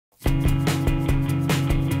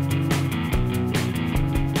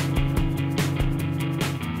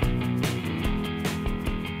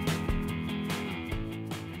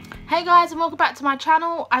Hey guys, and welcome back to my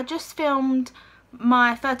channel. I just filmed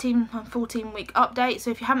my 13 and 14 week update,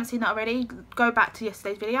 so if you haven't seen that already, go back to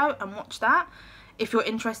yesterday's video and watch that if you're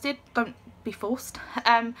interested. Don't be forced.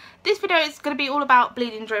 This video is going to be all about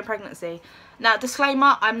bleeding during pregnancy. Now,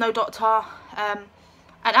 disclaimer, I'm no doctor, and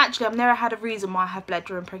actually I've never had a reason why I have bled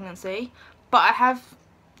during pregnancy, but I have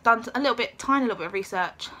done tiny little bit of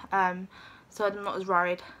research, so I'm not as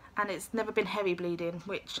worried, and it's never been heavy bleeding,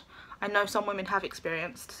 which I know some women have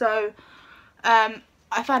experienced. So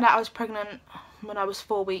I found out I was pregnant when I was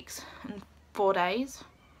 4 weeks and 4 days,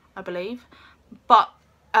 I believe. But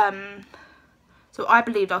so I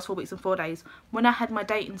believed I was 4 weeks and 4 days. When I had my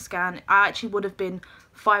dating scan, I actually would have been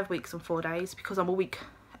 5 weeks and 4 days because I'm a week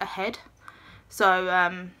ahead. So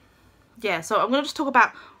yeah, so I'm going to just talk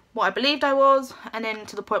about what I believed I was and then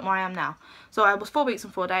to the point where I am now. So I was 4 weeks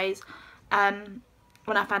and 4 days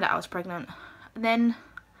when I found out I was pregnant. And then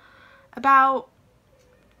about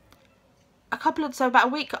a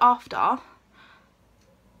week after,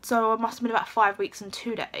 so it must have been about 5 weeks and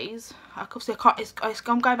 2 days. Obviously,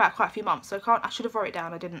 I'm going back quite a few months, so I should have wrote it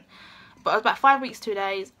down. I didn't, but it was about 5 weeks 2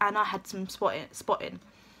 days, and I had some spotting.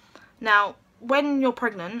 Now, when you're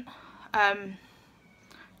pregnant,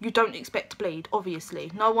 you don't expect to bleed.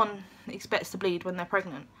 Obviously, no one expects to bleed when they're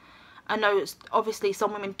pregnant. I know it's obviously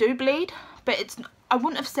some women do bleed, but I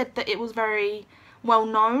wouldn't have said that it was very well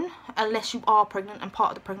known unless you are pregnant and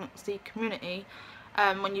part of the pregnancy community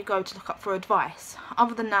when you go to look up for advice.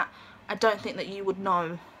 Other than that, I don't think that you would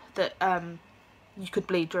know that you could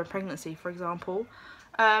bleed during pregnancy, for example.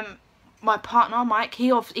 My partner Mike,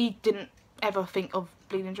 he didn't ever think of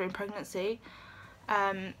bleeding during pregnancy,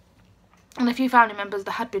 and a few family members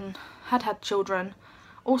that had children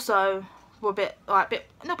also were a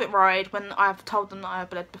little bit worried when I've told them that I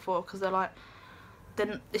bled before, because they're like,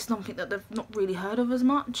 then it's something that they've not really heard of as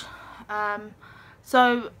much.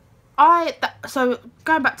 So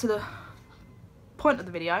going back to the point of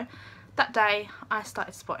the video, that day I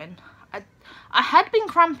started spotting. I had been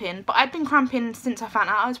cramping, but I'd been cramping since I found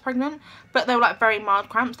out I was pregnant, but they were like very mild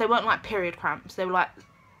cramps. They weren't like period cramps. They were like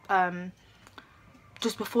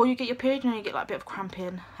just before you get your period, you get like a bit of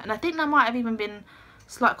cramping, and I think there might have even been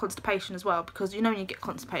slight constipation as well, because you know when you get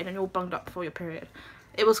constipated and you're all bunged up before your period.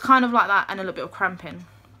 It was kind of like that, and a little bit of cramping.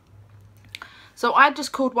 So I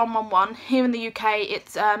just called 111. Here in the UK,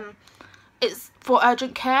 it's for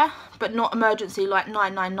urgent care, but not emergency like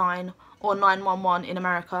 999 or 911 in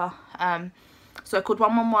America. So I called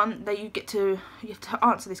 111. There you have to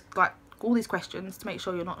answer this, like, all these questions to make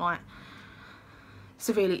sure you're not like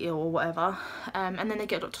severely ill or whatever. And then they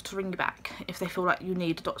get a doctor to ring you back if they feel like you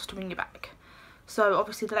need a doctor to ring you back. So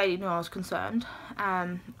obviously the lady knew I was concerned.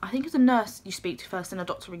 I think it's a nurse you speak to first and a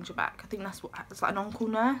doctor rings you back. I think it's like an on-call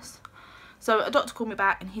nurse. So a doctor called me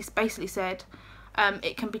back and he basically said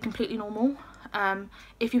it can be completely normal.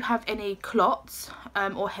 If you have any clots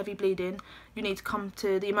or heavy bleeding, you need to come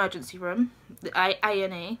to the emergency room, the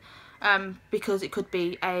A&E, because it could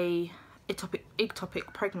be a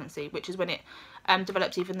ectopic pregnancy, which is when it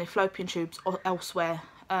develops either in the fallopian tubes or elsewhere,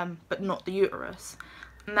 but not the uterus.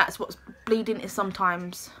 And that's what bleeding is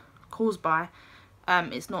sometimes caused by.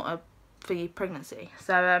 It's not a thingy pregnancy.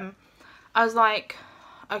 So I was like,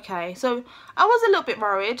 okay. So I was a little bit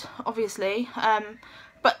worried, obviously,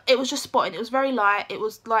 but it was just spotting. It was very light. It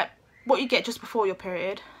was like what you get just before your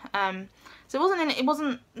period. So it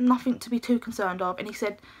wasn't nothing to be too concerned of. And he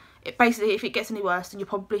said, basically, if it gets any worse, then you're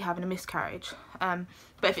probably having a miscarriage.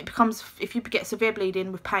 But if you get severe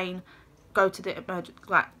bleeding with pain, go to the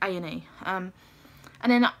A&E.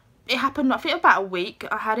 And then it happened, I think about a week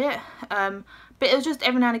I had it, but it was just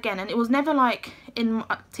every now and again, and it was never like in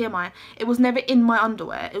TMI, it was never in my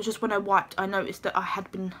underwear. It was just when I wiped, I noticed that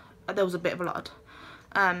there was a bit of blood,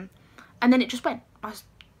 and then it just went. I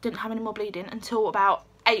didn't have any more bleeding until about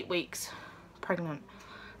 8 weeks pregnant.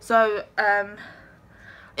 So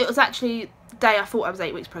it was actually the day I thought I was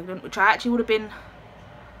 8 weeks pregnant, which I actually would have been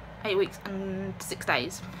 8 weeks and 6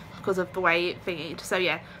 days because of the way it thingied. So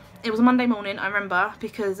yeah. It was a Monday morning, I remember,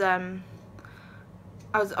 because I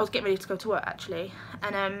was getting ready to go to work actually,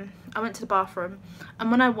 and I went to the bathroom,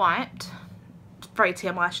 and when I wiped, very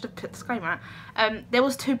TMI, I should have put the disclaimer out, there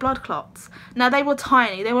was 2 blood clots. Now they were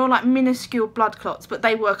tiny, they were like minuscule blood clots, but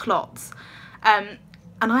they were clots, and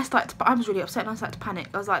I was really upset and I started to panic.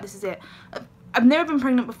 I was like, this is it. I've never been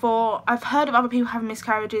pregnant before. I've heard of other people having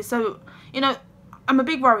miscarriages, so you know, I'm a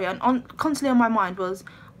big worrier, and constantly on my mind was,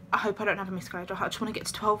 I hope I don't have a miscarriage. I just want to get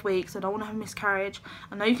to 12 weeks. I don't want to have a miscarriage.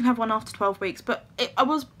 I know you can have one after 12 weeks, but I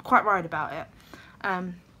was quite worried about it.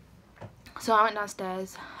 So I went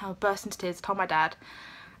downstairs, I burst into tears, told my dad,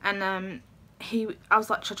 and I was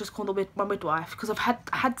like, should I just call my midwife? Because I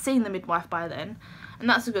had seen the midwife by then. And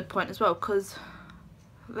that's a good point as well, because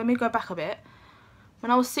let me go back a bit.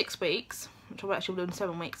 When I was 6 weeks, which I actually was doing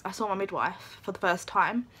 7 weeks, I saw my midwife for the first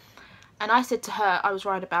time. And I said to her I was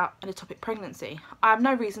worried about an ectopic pregnancy. I have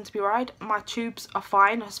no reason to be worried. My tubes are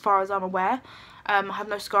fine as far as I'm aware. I have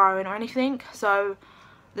no scarring or anything. So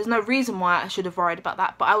there's no reason why I should have worried about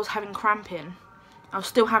that. But I was having cramping. I was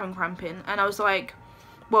still having cramping. And I was like,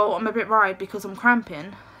 well, I'm a bit worried because I'm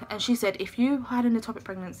cramping. And she said, if you had an ectopic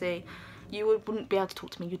pregnancy, you wouldn't be able to talk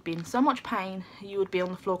to me. You'd be in so much pain. You would be on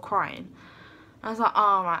the floor crying. I was like,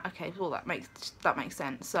 oh, right, okay, well, that makes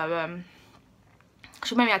sense. So,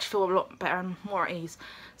 she made me actually feel a lot better and more at ease.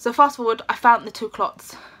 So, fast forward, I found the 2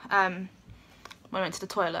 clots when I went to the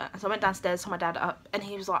toilet. So, I went downstairs, saw my dad up, and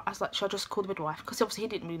he was like, I was like, should I just call the midwife? Because obviously he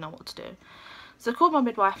didn't really know what to do. So, I called my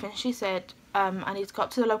midwife, and she said, I need to go up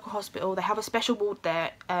to the local hospital. They have a special ward there.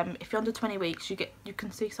 If you're under 20 weeks, you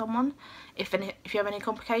can see someone if you have any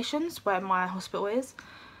complications, where my hospital is.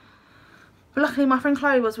 But luckily my friend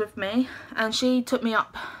Chloe was with me, and she took me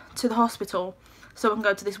up to the hospital so I can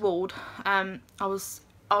go to this ward. I was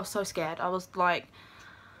so scared. I was like,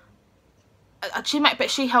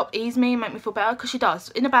 but she helped ease me and make me feel better, because she does.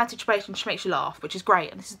 In a bad situation, she makes you laugh, which is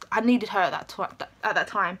great. And I needed her at that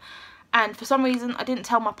time. And for some reason, I didn't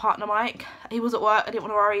tell my partner Mike. He was at work. I didn't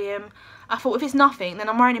want to worry him. I thought, if it's nothing, then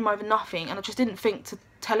I'm worrying him over nothing. And I just didn't think to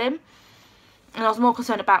tell him. And I was more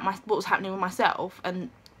concerned about what was happening with myself and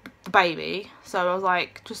the baby. So I was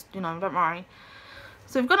like, just, you know, don't worry.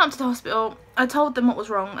 So we've gone up to the hospital. I told them what was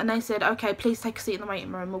wrong, and they said, okay, please take a seat in the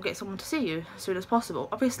waiting room. We'll get someone to see you as soon as possible.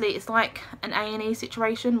 Obviously, it's like an A&E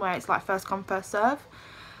situation where it's like first come, first serve.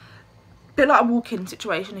 A bit like a walk-in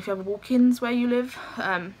situation if you have walk-ins where you live.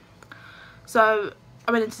 So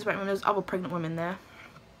I went into this waiting room. There's other pregnant women there,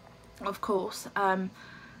 of course. And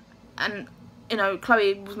you know,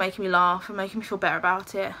 Chloe was making me laugh and making me feel better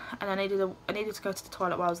about it. And I needed to go to the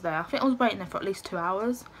toilet while I was there. I think I was waiting there for at least 2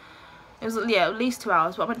 hours. It was, yeah, at least 2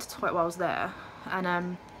 hours. But I went to the toilet while I was there.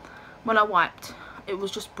 And when I wiped, it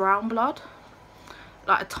was just brown blood,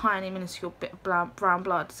 like a tiny minuscule bit of brown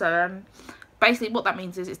blood. So basically, what that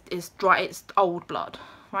means is it's dry. It's old blood,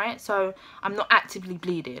 right? So I'm not actively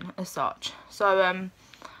bleeding as such. So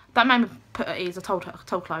that made me put at ease. I told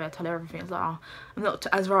Chloe, I told her everything. I was like, oh, I'm not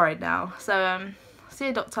as worried now. So see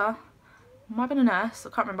a doctor. Might have been a nurse. I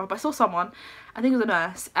can't remember, but I saw someone. I think it was a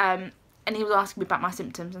nurse. And he was asking me about my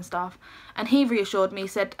symptoms and stuff. And he reassured me. He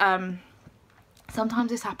said,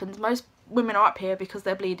 sometimes this happens. Most women are up here because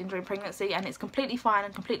they're bleeding during pregnancy, and it's completely fine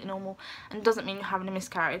and completely normal, and doesn't mean you're having a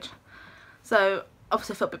miscarriage. So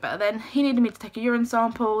obviously I felt a bit better then. He needed me to take a urine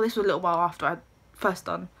sample. This was a little while after I first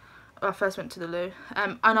went to the loo.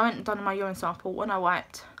 And I went and done my urine sample. When I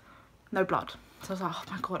wiped, no blood. So I was like, oh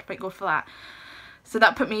my god, thank god for that. So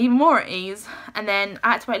that put me even more at ease. And then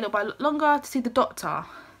I had to wait a little bit longer to see the doctor.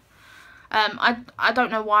 I don't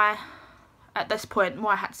know why at this point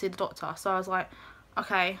why I had to see the doctor. So I was like,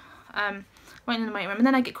 okay, went in the waiting room, and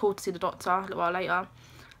then I get called to see the doctor a little while later,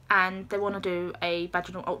 and they want to do a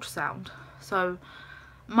vaginal ultrasound. So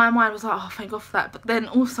my mind was like, oh, thank god for that. But then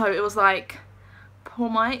also it was like, poor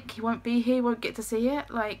Mike, he won't be here, he won't get to see it.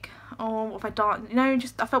 Like, oh, what have I done? You know,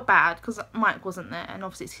 just I felt bad because Mike wasn't there, and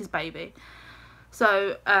obviously it's his baby.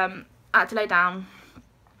 So I had to lay down.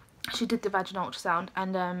 She did the vaginal ultrasound,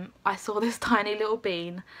 and I saw this tiny little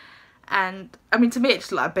bean. And I mean, to me it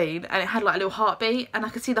just looked like a bean, and it had like a little heartbeat, and I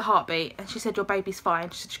could see the heartbeat. And she said, your baby's fine.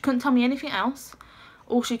 She said she couldn't tell me anything else.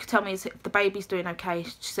 All she could tell me is if the baby's doing okay.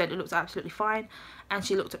 She said it looks absolutely fine. And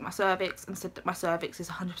she looked at my cervix and said that my cervix is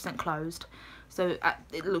 100% closed. So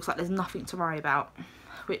it looks like there's nothing to worry about,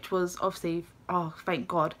 which was obviously, oh, thank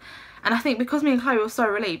god. And I think because me and Chloe were so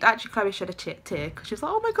relieved, actually Chloe shed a tear, because she was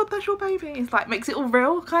like, oh my god, that's your baby. It's like, makes it all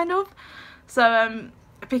real, kind of. So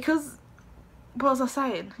because, what was I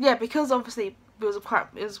saying? Yeah, because obviously it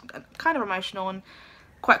was kind of emotional and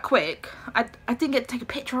quite quick. I didn't get to take a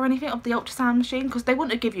picture or anything of the ultrasound machine, because they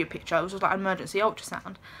wouldn't give you a picture. It was just like an emergency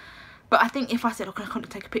ultrasound. But I think if I said, okay, I can't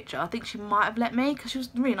take a picture, I think she might have let me, because she was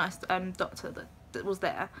a really nice doctor that was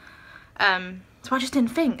there. So I just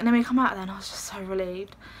didn't think, and then we come out of there and I was just so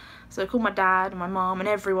relieved. So I called my dad and my mum and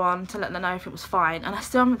everyone to let them know if it was fine. And I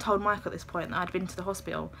still haven't told Mike at this point that I'd been to the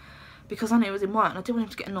hospital, because I knew he was in work and I didn't want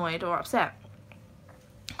him to get annoyed or upset.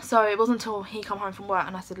 So it wasn't until he come home from work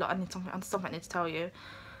and I said, look, I need something I need to tell you.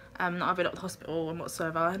 That I've been up at the hospital and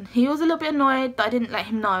whatsoever. And he was a little bit annoyed that I didn't let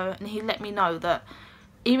him know, and he let me know that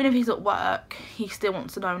even if he's at work, he still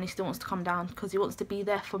wants to know and he still wants to come down, because he wants to be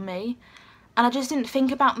there for me. And I just didn't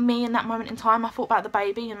think about me in that moment in time. I thought about the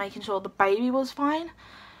baby and making sure the baby was fine.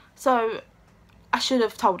 So I should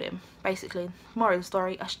have told him, basically. Moral of the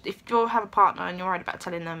story, if you have a partner and you're worried about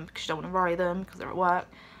telling them because you don't want to worry them because they're at work,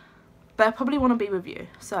 they'll probably want to be with you.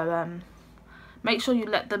 So make sure you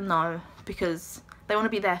let them know, because they want to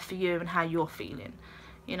be there for you and how you're feeling,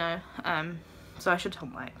 you know. So I should tell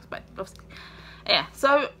my ex, but obviously, yeah.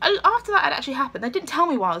 So after that had actually happened, they didn't tell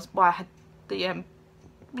me why I had the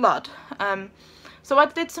blood. So I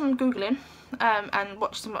did some Googling and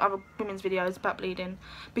watched some other women's videos about bleeding,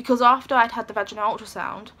 because after I'd had the vaginal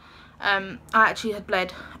ultrasound, I actually had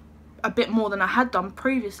bled a bit more than I had done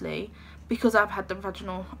previously, because I've had the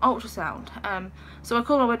vaginal ultrasound. So I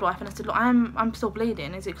called my midwife and I said, look, I'm still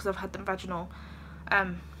bleeding, is it because I've had the vaginal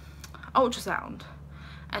ultrasound?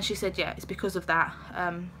 And she said, yeah, it's because of that.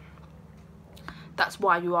 That's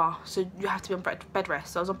why you are. So you have to be on bed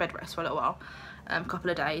rest. So I was on bed rest for a little while, a couple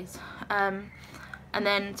of days. And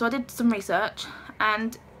then, so I did some research,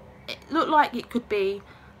 and it looked like it could be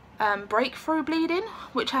breakthrough bleeding,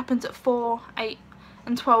 which happens at 4, 8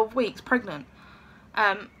 and 12 weeks pregnant.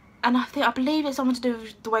 And I believe it's something to do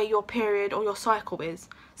with the way your period or your cycle is.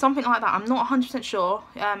 Something like that. I'm not 100% sure.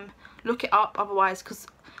 Look it up otherwise, because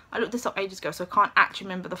I looked this up ages ago, so I can't actually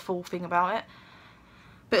remember the full thing about it.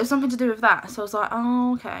 But it was something to do with that. So I was like,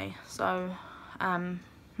 oh, okay. So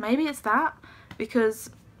maybe it's that, because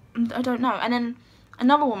I don't know. And then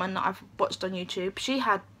another woman that I've watched on YouTube, she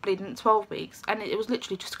had bleeding at 12 weeks, and it was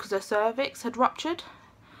literally just because her cervix had ruptured.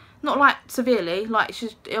 Not like severely, like she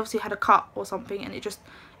obviously had a cut or something,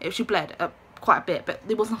 and she bled quite a bit, but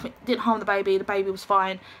there was nothing, didn't harm the baby was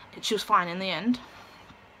fine, she was fine in the end.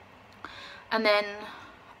 And then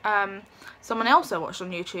someone else I watched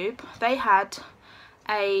on YouTube, they had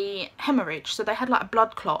a hemorrhage, so they had like a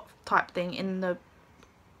blood clot type thing in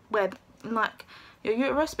like your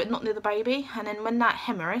uterus, but not near the baby. And then when that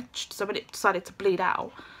hemorrhaged, so when it decided to bleed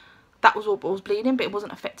out, that was what was bleeding, but it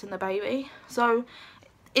wasn't affecting the baby. So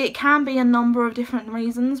it can be a number of different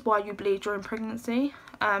reasons why you bleed during pregnancy.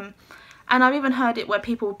 And I've even heard it where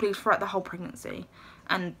people bleed throughout the whole pregnancy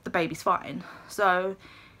and the baby's fine. So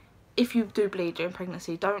if you do bleed during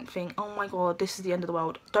pregnancy, don't think, oh my god, this is the end of the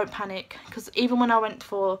world. Don't panic, because even when I went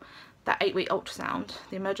for that 8-week ultrasound,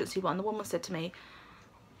 the emergency one, the woman said to me,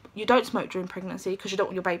 you don't smoke during pregnancy because you don't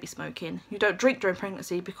want your baby smoking. You don't drink during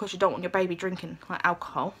pregnancy because you don't want your baby drinking like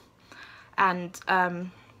alcohol. And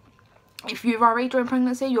if you worry during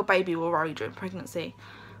pregnancy, your baby will worry during pregnancy.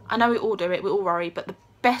 I know we all do it, we all worry, but the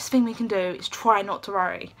best thing we can do is try not to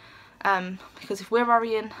worry. Because if we're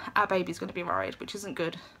worrying, our baby's going to be worried, which isn't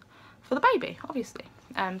good for the baby, obviously.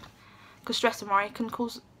 Because stress and worry can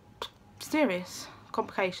cause serious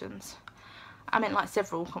complications. I meant like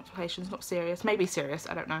several complications, not serious. Maybe serious,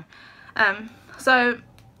 I don't know. So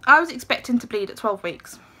I was expecting to bleed at 12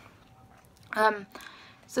 weeks.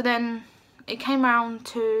 So then it came round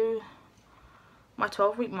to my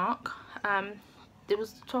 12-week mark. It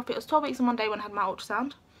was 12 weeks on Monday when I had my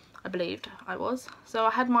ultrasound, I believed I was. So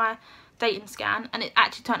I had my dating scan, and it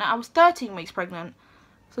actually turned out I was 13 weeks pregnant.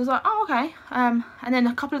 So I was like, oh, okay. And then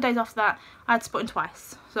a couple of days after that, I had spotting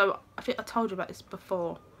twice. So I think I told you about this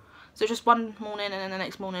before. So just one morning and then the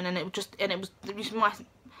next morning, and it was my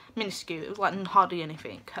minuscule. It was like hardly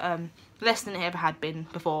anything. Less than it ever had been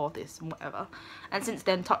before this and whatever. And since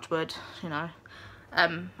then, touch wood, you know,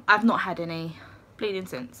 I've not had any bleeding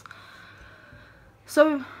since.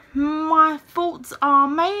 So my thoughts are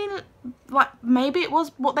maybe it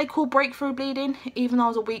was what they call breakthrough bleeding, even though I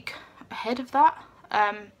was a week ahead of that,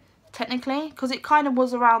 technically, because it kind of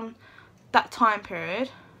was around that time period.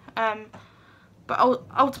 But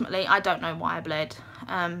ultimately, I don't know why I bled.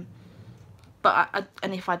 But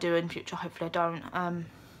and if I do in future, hopefully I don't.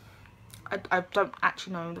 I don't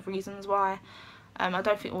actually know the reasons why. I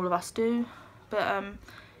don't think all of us do. But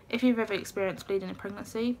if you've ever experienced bleeding in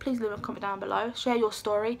pregnancy, please leave a comment down below. Share your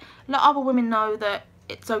story. Let other women know that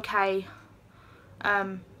it's okay.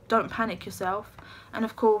 Don't panic yourself. And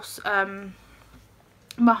of course,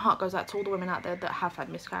 my heart goes out to all the women out there that have had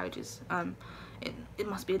miscarriages. It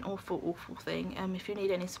must be an awful, awful thing. If you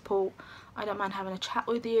need any support, I don't mind having a chat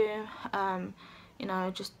with you. You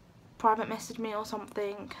know, just private message me or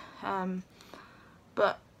something.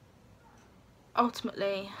 But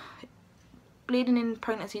ultimately, bleeding in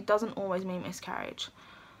pregnancy doesn't always mean miscarriage.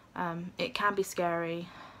 It can be scary.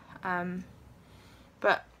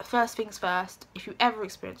 But first things first, if you ever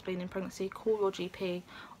experience bleeding in pregnancy, call your GP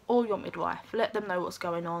or your midwife. Let them know what's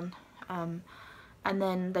going on. And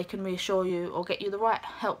then they can reassure you or get you the right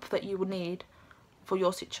help that you will need for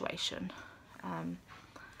your situation.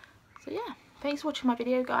 So yeah, thanks for watching my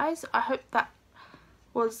video, guys. I hope that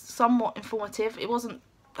was somewhat informative. It wasn't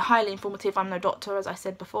highly informative. I'm no doctor, as I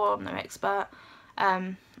said before. I'm no expert.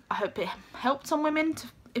 I hope it helped some women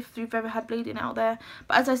if you've ever had bleeding out there.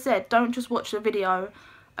 But as I said, don't just watch the video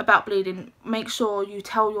about bleeding. Make sure you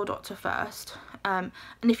tell your doctor first. And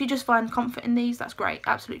if you just find comfort in these, that's great,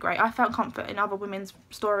 absolutely great. I found comfort in other women's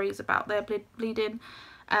stories about their bleeding.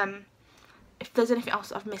 If there's anything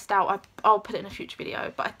else I've missed out, I'll put it in a future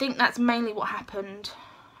video. But I think that's mainly what happened.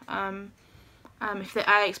 If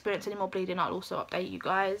I experience any more bleeding, I'll also update you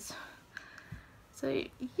guys. So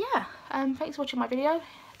yeah, thanks for watching my video.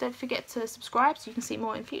 Don't forget to subscribe so you can see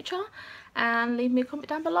more in future, and leave me a comment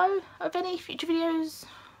down below of any future videos,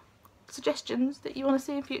 suggestions that you want to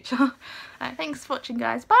see in future. Thanks for watching,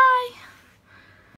 guys. Bye.